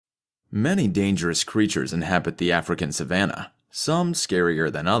Many dangerous creatures inhabit the African savannah, some scarier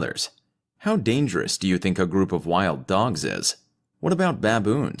than others. How dangerous do you think a group of wild dogs is? What about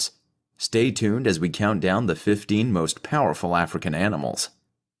baboons? Stay tuned as we count down the 15 most powerful African animals.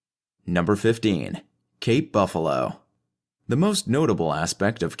 Number 15. Cape buffalo. The most notable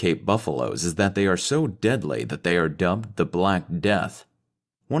aspect of Cape buffaloes is that they are so deadly that they are dubbed the Black Death.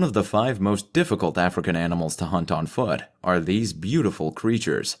 One of the 5 most difficult African animals to hunt on foot are these beautiful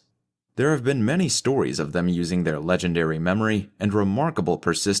creatures. There have been many stories of them using their legendary memory and remarkable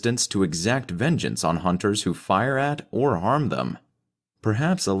persistence to exact vengeance on hunters who fire at or harm them.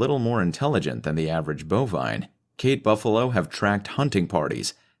 Perhaps a little more intelligent than the average bovine, Cape buffalo have tracked hunting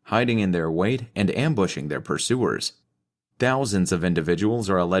parties, hiding in their weight and ambushing their pursuers. Thousands of individuals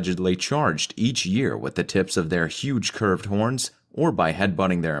are allegedly charged each year with the tips of their huge curved horns or by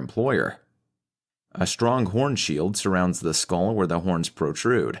headbutting their employer. A strong horn shield surrounds the skull where the horns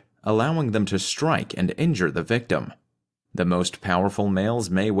protrude, allowing them to strike and injure the victim. The most powerful males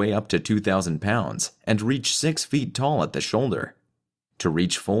may weigh up to 2,000 pounds and reach 6 feet tall at the shoulder. To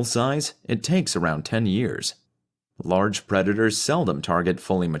reach full size, it takes around 10 years. Large predators seldom target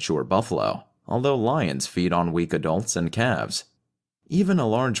fully mature buffalo, although lions feed on weak adults and calves. Even a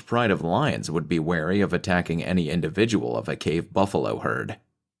large pride of lions would be wary of attacking any individual of a cave buffalo herd.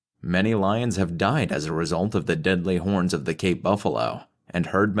 Many lions have died as a result of the deadly horns of the Cape buffalo, and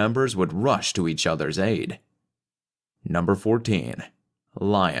herd members would rush to each other's aid. Number 14.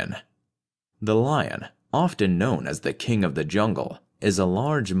 Lion. The lion, often known as the king of the jungle, is a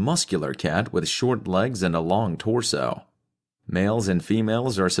large, muscular cat with short legs and a long torso. Males and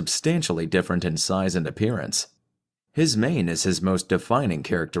females are substantially different in size and appearance. His mane is his most defining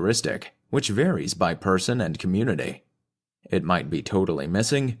characteristic, which varies by person and community. It might be totally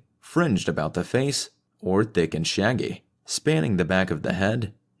missing, fringed about the face, or thick and shaggy, spanning the back of the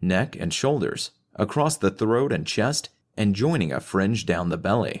head, neck, and shoulders, across the throat and chest, and joining a fringe down the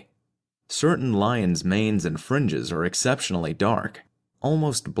belly. Certain lions' manes and fringes are exceptionally dark,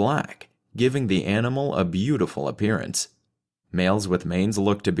 almost black, giving the animal a beautiful appearance. Males with manes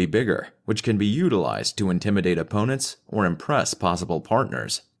look to be bigger, which can be utilized to intimidate opponents or impress possible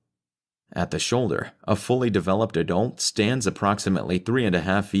partners. At the shoulder, a fully developed adult stands approximately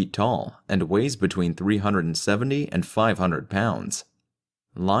 3.5 feet tall and weighs between 370 and 500 pounds.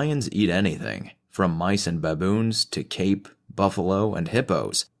 Lions eat anything, from mice and baboons to cape, buffalo, and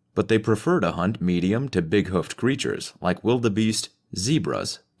hippos, but they prefer to hunt medium to big-hoofed creatures like wildebeest,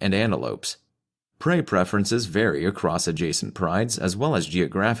 zebras, and antelopes. Prey preferences vary across adjacent prides as well as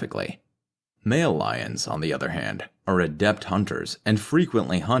geographically. Male lions, on the other hand, are adept hunters and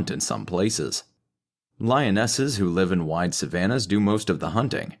frequently hunt in some places. Lionesses who live in wide savannas do most of the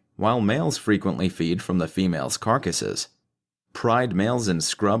hunting, while males frequently feed from the females' carcasses. Pride males in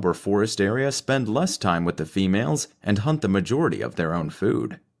scrub or forest area spend less time with the females and hunt the majority of their own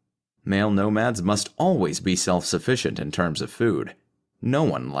food. Male nomads must always be self-sufficient in terms of food. No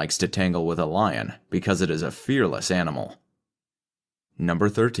one likes to tangle with a lion because it is a fearless animal. Number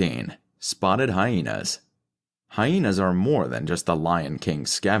 13. Spotted hyenas. Hyenas are more than just the Lion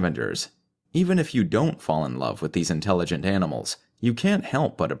King's scavengers. Even if you don't fall in love with these intelligent animals, you can't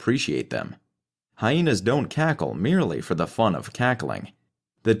help but appreciate them. Hyenas don't cackle merely for the fun of cackling.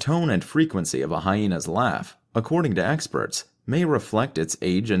 The tone and frequency of a hyena's laugh, according to experts, may reflect its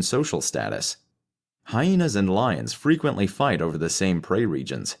age and social status. Hyenas and lions frequently fight over the same prey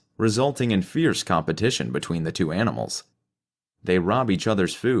regions, resulting in fierce competition between the two animals. They rob each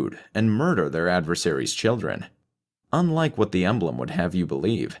other's food and murder their adversaries' children. Unlike what the emblem would have you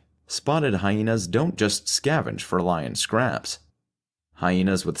believe, spotted hyenas don't just scavenge for lion scraps.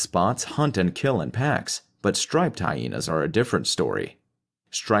 Hyenas with spots hunt and kill in packs, but striped hyenas are a different story.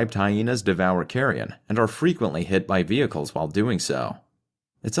 Striped hyenas devour carrion and are frequently hit by vehicles while doing so.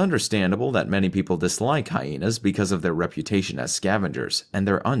 It's understandable that many people dislike hyenas because of their reputation as scavengers and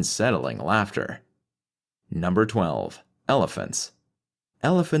their unsettling laughter. Number 12. Elephants.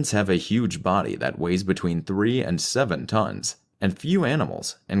 Elephants have a huge body that weighs between 3 and 7 tons, and few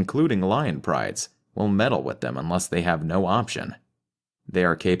animals, including lion prides, will meddle with them unless they have no option. They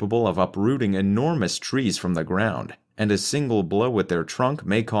are capable of uprooting enormous trees from the ground, and a single blow with their trunk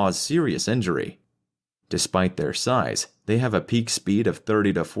may cause serious injury. Despite their size, they have a peak speed of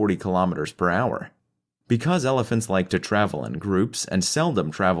 30 to 40 kilometers per hour. Because elephants like to travel in groups and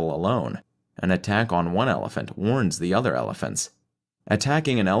seldom travel alone, an attack on one elephant warns the other elephants.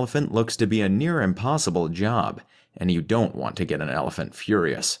 Attacking an elephant looks to be a near impossible job, and you don't want to get an elephant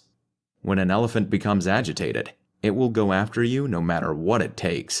furious. When an elephant becomes agitated, it will go after you no matter what it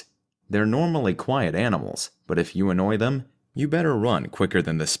takes. They're normally quiet animals, but if you annoy them, You better run quicker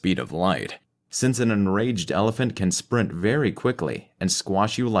than the speed of light, since an enraged elephant can sprint very quickly and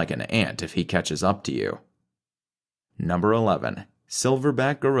squash you like an ant if he catches up to you. Number 11.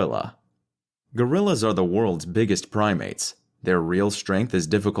 Silverback gorilla. Gorillas are the world's biggest primates. Their real strength is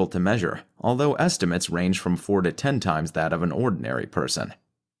difficult to measure, although estimates range from 4 to 10 times that of an ordinary person.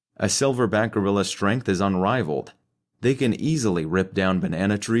 A silverback gorilla's strength is unrivaled. They can easily rip down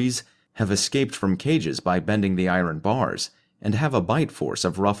banana trees, have escaped from cages by bending the iron bars, and have a bite force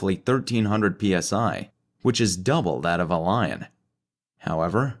of roughly 1,300 psi, which is double that of a lion.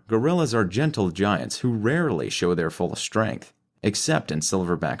 However, gorillas are gentle giants who rarely show their full strength, except in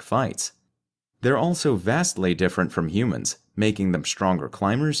silverback fights. They're also vastly different from humans, making them stronger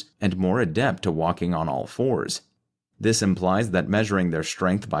climbers and more adept to walking on all fours. This implies that measuring their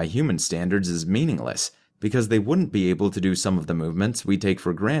strength by human standards is meaningless, because they wouldn't be able to do some of the movements we take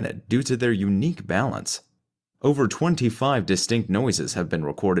for granted due to their unique balance. Over 25 distinct noises have been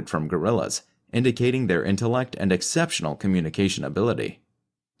recorded from gorillas, indicating their intellect and exceptional communication ability.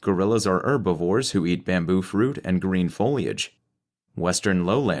 Gorillas are herbivores who eat bamboo fruit and green foliage. Western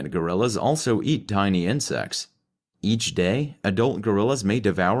lowland gorillas also eat tiny insects. Each day, adult gorillas may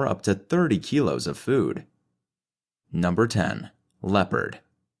devour up to 30 kilos of food. Number 10. Leopard.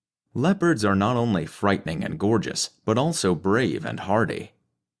 Leopards are not only frightening and gorgeous, but also brave and hardy.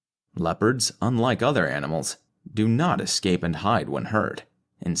 Leopards, unlike other animals, do not escape and hide when hurt.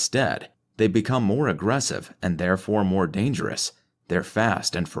 Instead, they become more aggressive and therefore more dangerous. They're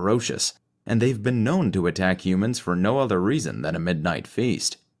fast and ferocious, and they've been known to attack humans for no other reason than a midnight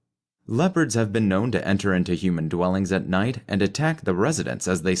feast. Leopards have been known to enter into human dwellings at night and attack the residents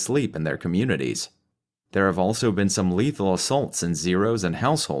as they sleep in their communities. There have also been some lethal assaults in zeros and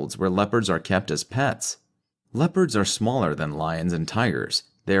households where leopards are kept as pets. Leopards are smaller than lions and tigers,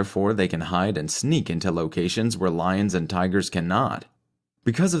 therefore they can hide and sneak into locations where lions and tigers cannot.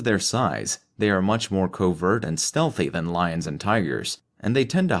 Because of their size, they are much more covert and stealthy than lions and tigers, and they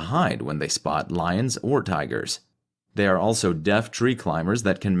tend to hide when they spot lions or tigers. They are also deft tree climbers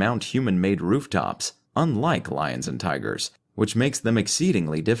that can mount human-made rooftops, unlike lions and tigers, which makes them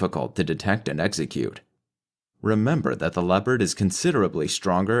exceedingly difficult to detect and execute. Remember that the leopard is considerably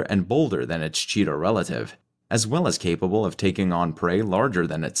stronger and bolder than its cheetah relative, as well as capable of taking on prey larger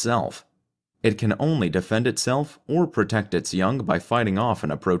than itself. It can only defend itself or protect its young by fighting off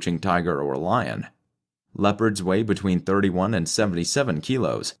an approaching tiger or lion. Leopards weigh between 31 and 77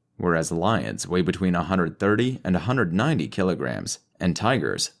 kilos, whereas lions weigh between 130 and 190 kilograms, and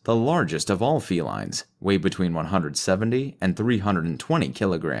tigers, the largest of all felines, weigh between 170 and 320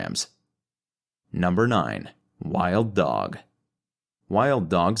 kilograms. Number 9. Wild dog. Wild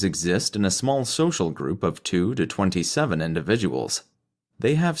dogs exist in a small social group of 2 to 27 individuals.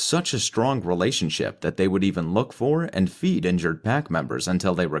 They have such a strong relationship that they would even look for and feed injured pack members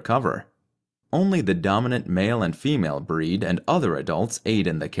until they recover. Only the dominant male and female breed and other adults aid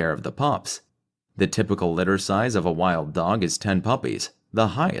in the care of the pups. The typical litter size of a wild dog is 10 puppies, the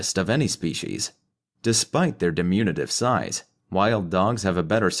highest of any species. Despite their diminutive size, wild dogs have a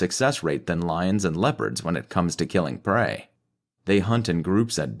better success rate than lions and leopards when it comes to killing prey. They hunt in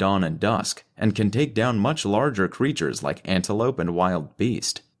groups at dawn and dusk and can take down much larger creatures like antelope and wild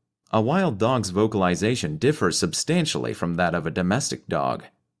beast. A wild dog's vocalization differs substantially from that of a domestic dog.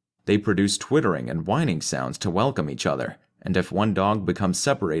 They produce twittering and whining sounds to welcome each other, and if one dog becomes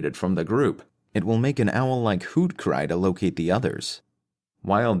separated from the group, it will make an owl-like hoot cry to locate the others.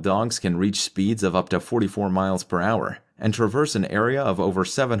 Wild dogs can reach speeds of up to 44 miles per hour and traverse an area of over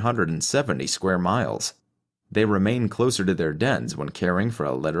 770 square miles. They remain closer to their dens when caring for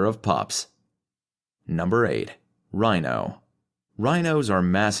a litter of pups. Number 8. Rhino. Rhinos are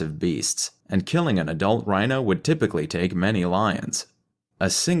massive beasts, and killing an adult rhino would typically take many lions. A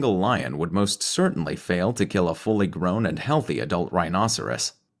single lion would most certainly fail to kill a fully grown and healthy adult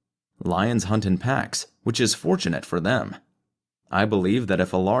rhinoceros. Lions hunt in packs, which is fortunate for them. I believe that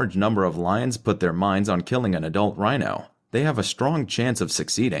if a large number of lions put their minds on killing an adult rhino, they have a strong chance of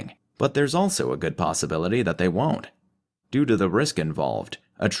succeeding, but there's also a good possibility that they won't. Due to the risk involved,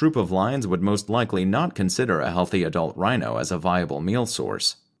 a troop of lions would most likely not consider a healthy adult rhino as a viable meal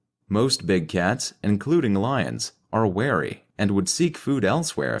source. Most big cats, including lions, are wary and would seek food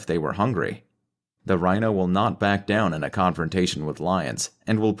elsewhere if they were hungry. The rhino will not back down in a confrontation with lions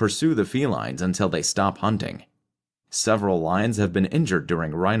and will pursue the felines until they stop hunting. Several lions have been injured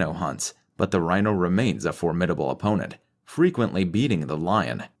during rhino hunts, but the rhino remains a formidable opponent, frequently beating the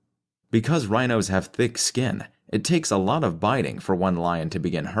lion. Because rhinos have thick skin, it takes a lot of biting for one lion to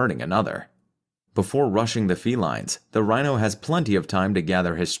begin hurting another. Before rushing the felines, the rhino has plenty of time to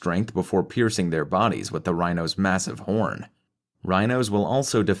gather his strength before piercing their bodies with the rhino's massive horn. Rhinos will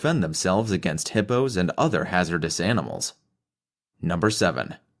also defend themselves against hippos and other hazardous animals. Number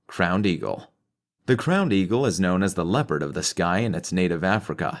 7. Crowned eagle. The crowned eagle is known as the leopard of the sky in its native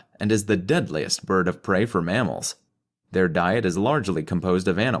Africa and is the deadliest bird of prey for mammals. Their diet is largely composed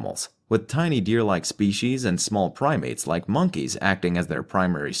of animals, with tiny deer-like species and small primates like monkeys acting as their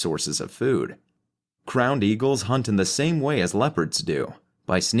primary sources of food. Crowned eagles hunt in the same way as leopards do,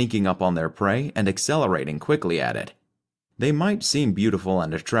 by sneaking up on their prey and accelerating quickly at it. They might seem beautiful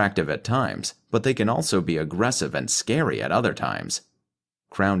and attractive at times, but they can also be aggressive and scary at other times.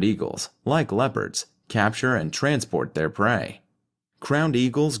 Crowned eagles, like leopards, capture and transport their prey. Crowned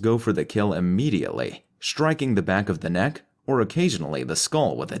eagles go for the kill immediately, striking the back of the neck or occasionally the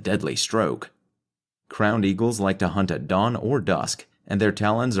skull with a deadly stroke. Crowned eagles like to hunt at dawn or dusk, and their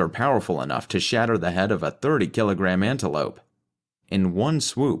talons are powerful enough to shatter the head of a 30-kilogram antelope. In one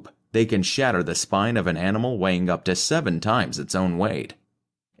swoop, they can shatter the spine of an animal weighing up to 7 times its own weight.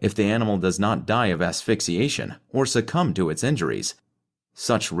 If the animal does not die of asphyxiation or succumb to its injuries,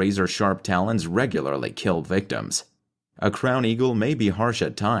 such razor-sharp talons regularly kill victims. A crowned eagle may be harsh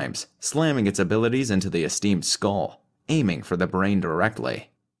at times, slamming its abilities into the esteemed skull, aiming for the brain directly.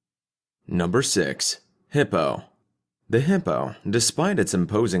 Number 6. Hippo. The hippo, despite its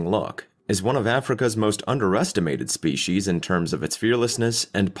imposing look, is one of Africa's most underestimated species in terms of its fearlessness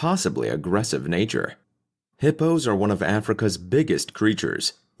and possibly aggressive nature. Hippos are one of Africa's biggest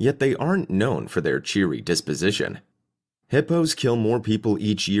creatures, yet they aren't known for their cheery disposition. Hippos kill more people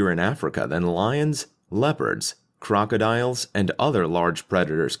each year in Africa than lions, leopards, crocodiles, and other large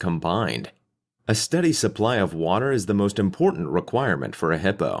predators combined. A steady supply of water is the most important requirement for a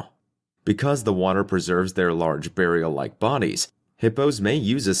hippo. Because the water preserves their large burial-like bodies, hippos may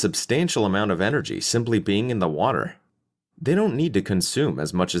use a substantial amount of energy simply being in the water. They don't need to consume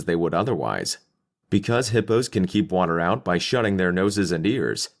as much as they would otherwise. Because hippos can keep water out by shutting their noses and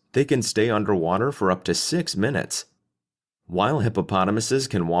ears, they can stay underwater for up to 6 minutes. While hippopotamuses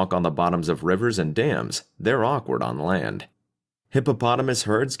can walk on the bottoms of rivers and dams, they're awkward on land. Hippopotamus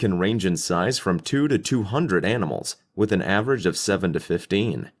herds can range in size from 2 to 200 animals, with an average of 7 to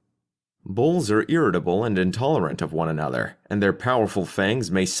 15. Bulls are irritable and intolerant of one another, and their powerful fangs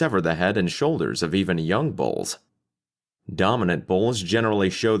may sever the head and shoulders of even young bulls. Dominant bulls generally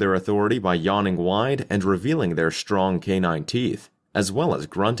show their authority by yawning wide and revealing their strong canine teeth, as well as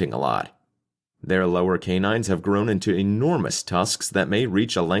grunting a lot. Their lower canines have grown into enormous tusks that may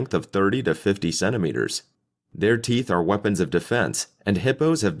reach a length of 30 to 50 centimeters. Their teeth are weapons of defense, and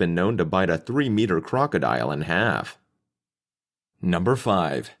hippos have been known to bite a 3-meter crocodile in half. Number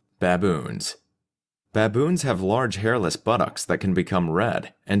 5. Baboons. Baboons have large hairless buttocks that can become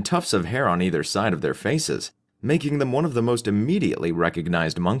red, and tufts of hair on either side of their faces, making them one of the most immediately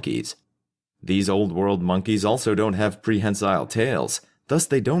recognized monkeys. These old-world monkeys also don't have prehensile tails, thus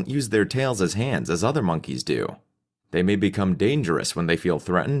they don't use their tails as hands as other monkeys do. They may become dangerous when they feel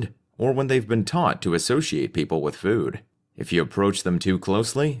threatened, or when they've been taught to associate people with food. If you approach them too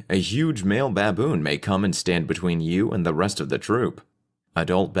closely, a huge male baboon may come and stand between you and the rest of the troop.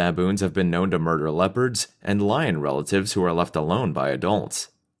 Adult baboons have been known to murder leopards and lion relatives who are left alone by adults.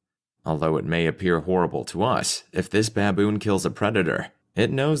 Although it may appear horrible to us, if this baboon kills a predator, it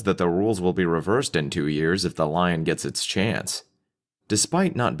knows that the rules will be reversed in 2 years if the lion gets its chance.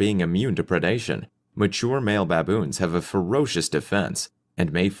 Despite not being immune to predation, mature male baboons have a ferocious defense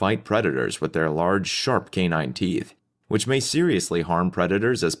and may fight predators with their large, sharp canine teeth, which may seriously harm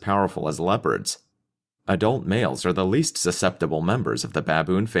predators as powerful as leopards. Adult males are the least susceptible members of the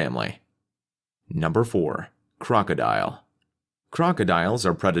baboon family. Number 4. Crocodile. Crocodiles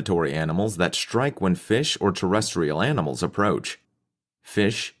are predatory animals that strike when fish or terrestrial animals approach.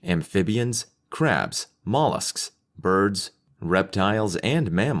 Fish, amphibians, crabs, mollusks, birds, reptiles,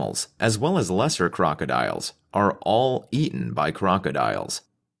 and mammals, as well as lesser crocodiles, are all eaten by crocodiles.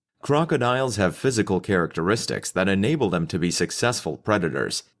 Crocodiles have physical characteristics that enable them to be successful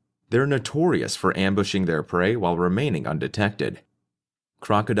predators. They're notorious for ambushing their prey while remaining undetected.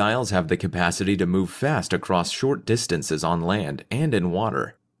 Crocodiles have the capacity to move fast across short distances on land and in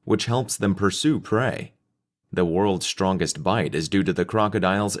water, which helps them pursue prey. The world's strongest bite is due to the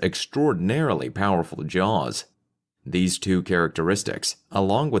crocodile's extraordinarily powerful jaws. These two characteristics,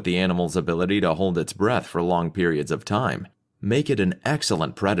 along with the animal's ability to hold its breath for long periods of time, make it an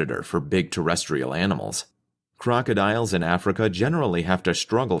excellent predator for big terrestrial animals. Crocodiles in Africa generally have to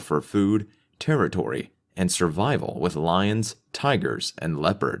struggle for food, territory, and survival with lions, tigers, and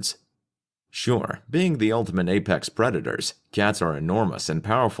leopards. Sure, being the ultimate apex predators, cats are enormous and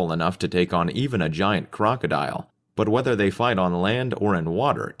powerful enough to take on even a giant crocodile, but whether they fight on land or in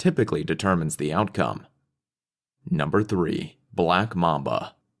water typically determines the outcome. Number 3. Black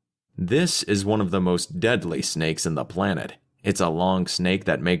mamba. This is one of the most deadly snakes in the planet. It's a long snake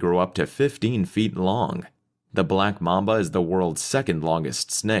that may grow up to 15 feet long. The black mamba is the world's second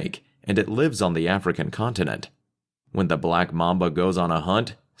longest snake, and it lives on the African continent. When the black mamba goes on a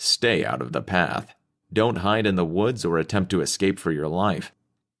hunt, stay out of the path. Don't hide in the woods or attempt to escape for your life.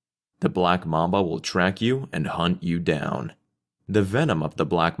 The black mamba will track you and hunt you down. The venom of the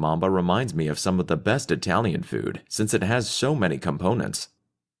black mamba reminds me of some of the best Italian food, since it has so many components.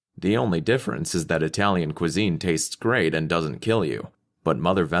 The only difference is that Italian cuisine tastes great and doesn't kill you, but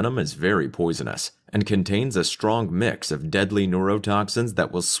mother venom is very poisonous and contains a strong mix of deadly neurotoxins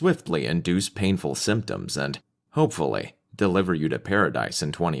that will swiftly induce painful symptoms and, hopefully, deliver you to paradise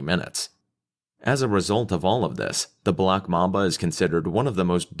in 20 minutes. As a result of all of this, the black mamba is considered one of the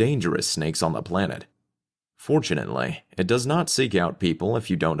most dangerous snakes on the planet. Fortunately, it does not seek out people if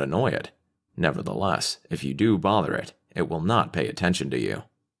you don't annoy it. Nevertheless, if you do bother it, it will not pay attention to you.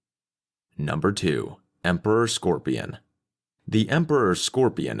 Number 2. Emperor Scorpion. The emperor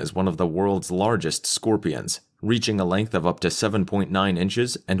scorpion is one of the world's largest scorpions, reaching a length of up to 7.9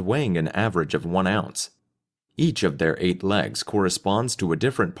 inches and weighing an average of 1 ounce. Each of their 8 legs corresponds to a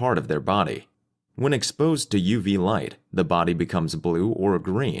different part of their body. When exposed to UV light, the body becomes blue or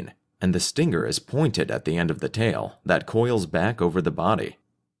green, and the stinger is pointed at the end of the tail that coils back over the body.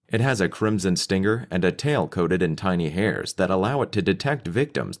 It has a crimson stinger and a tail coated in tiny hairs that allow it to detect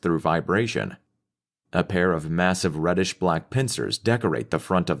victims through vibration. A pair of massive reddish-black pincers decorate the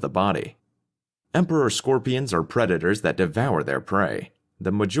front of the body. Emperor scorpions are predators that devour their prey,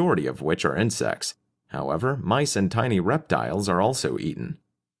 the majority of which are insects. However, mice and tiny reptiles are also eaten.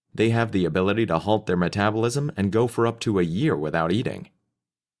 They have the ability to halt their metabolism and go for up to a year without eating.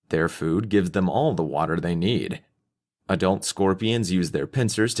 Their food gives them all the water they need. Adult scorpions use their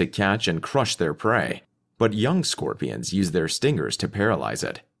pincers to catch and crush their prey, but young scorpions use their stingers to paralyze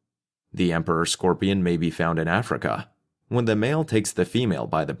it. The emperor scorpion may be found in Africa. When the male takes the female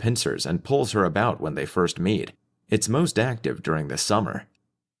by the pincers and pulls her about when they first meet, it's most active during the summer.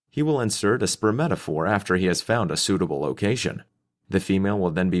 He will insert a spermatophore after he has found a suitable location. The female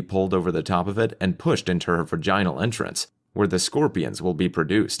will then be pulled over the top of it and pushed into her vaginal entrance, where the scorpions will be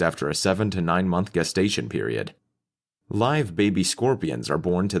produced after a 7 to 9 month gestation period. Live baby scorpions are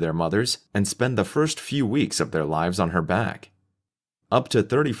born to their mothers and spend the first few weeks of their lives on her back. Up to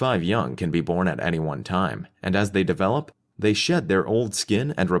 35 young can be born at any one time, and as they develop, they shed their old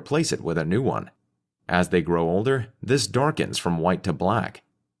skin and replace it with a new one. As they grow older, this darkens from white to black.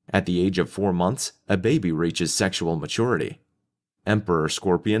 At the age of 4 months, a baby reaches sexual maturity. Emperor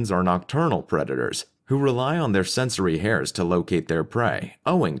scorpions are nocturnal predators who rely on their sensory hairs to locate their prey,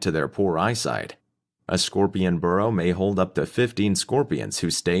 owing to their poor eyesight. A scorpion burrow may hold up to 15 scorpions who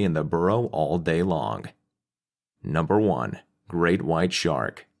stay in the burrow all day long. Number 1. Great white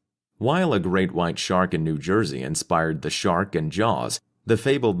shark. While a great white shark in New Jersey inspired the shark and Jaws, the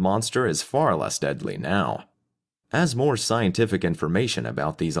fabled monster is far less deadly now. As more scientific information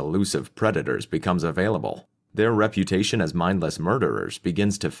about these elusive predators becomes available, their reputation as mindless murderers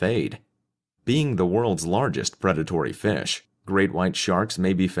begins to fade. Being the world's largest predatory fish, great white sharks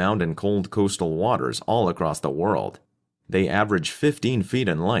may be found in cold coastal waters all across the world. They average 15 feet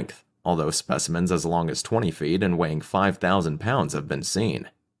in length, although specimens as long as 20 feet and weighing 5,000 pounds have been seen.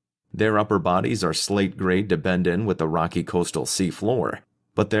 Their upper bodies are slate-gray to bend in with the rocky coastal sea floor,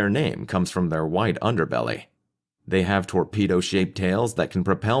 but their name comes from their white underbelly. They have torpedo-shaped tails that can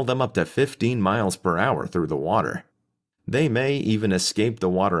propel them up to 15 miles per hour through the water. They may even escape the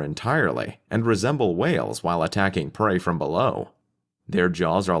water entirely and resemble whales while attacking prey from below. Their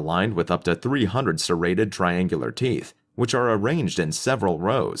jaws are lined with up to 300 serrated triangular teeth, which are arranged in several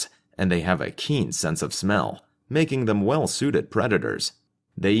rows, and they have a keen sense of smell, making them well-suited predators.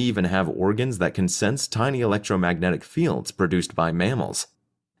 They even have organs that can sense tiny electromagnetic fields produced by mammals.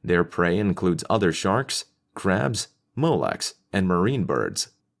 Their prey includes other sharks, crabs, mollusks, and marine birds.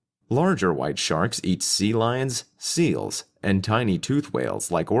 Larger white sharks eat sea lions, seals, and tiny toothed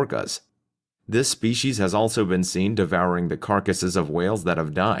whales like orcas. This species has also been seen devouring the carcasses of whales that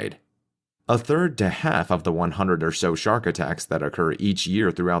have died. A third to half of the 100 or so shark attacks that occur each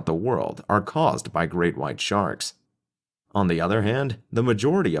year throughout the world are caused by great white sharks. On the other hand, the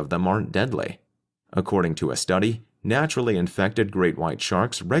majority of them aren't deadly. According to a study, naturally infected great white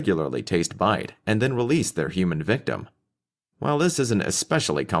sharks regularly taste bite and then release their human victim. While this isn't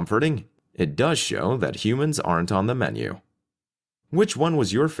especially comforting, it does show that humans aren't on the menu. Which one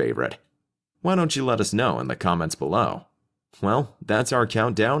was your favorite? Why don't you let us know in the comments below? Well, that's our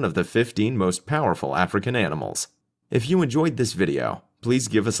countdown of the 15 most powerful African animals. If you enjoyed this video, please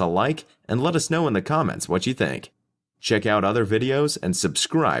give us a like and let us know in the comments what you think. Check out other videos and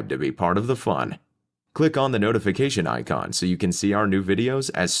subscribe to be part of the fun. Click on the notification icon so you can see our new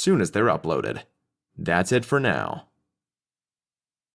videos as soon as they're uploaded. That's it for now.